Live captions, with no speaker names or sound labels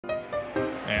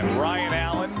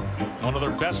One of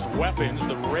their best weapons,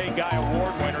 the Ray Guy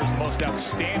Award winner, is the most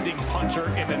outstanding punter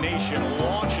in the nation,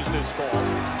 launches this ball.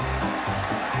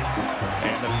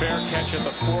 And the fair catch at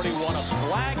the 41. A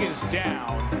flag is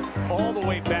down all the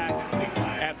way back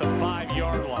at the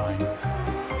 5-yard line.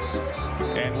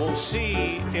 And we'll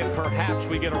see if perhaps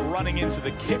we get a running into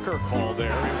the kicker call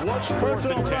there. It was 4th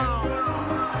and 10.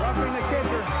 Roughing the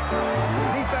kicker.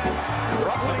 Defense.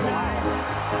 Roughing the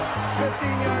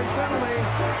 15-yard penalty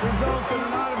results in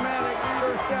an automatic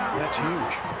first down. That's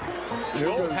huge.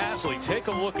 Joel Pasley, take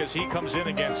a look as he comes in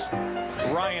against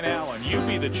Ryan Allen. You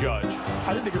be the judge.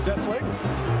 I didn't think it was that flagrant.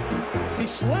 He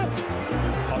slipped.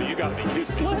 Oh, you got to be kidding. He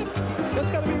slipped. That's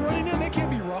got to be running in. That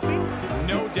can't be roughing.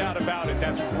 No doubt about it.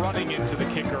 That's running into the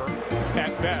kicker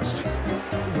at best.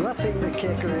 Roughing the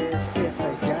kicker is if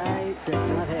a guy does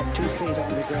not have 2 feet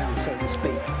on the ground, so to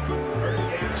speak.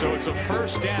 So it's a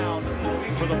first down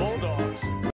for the Bulldogs.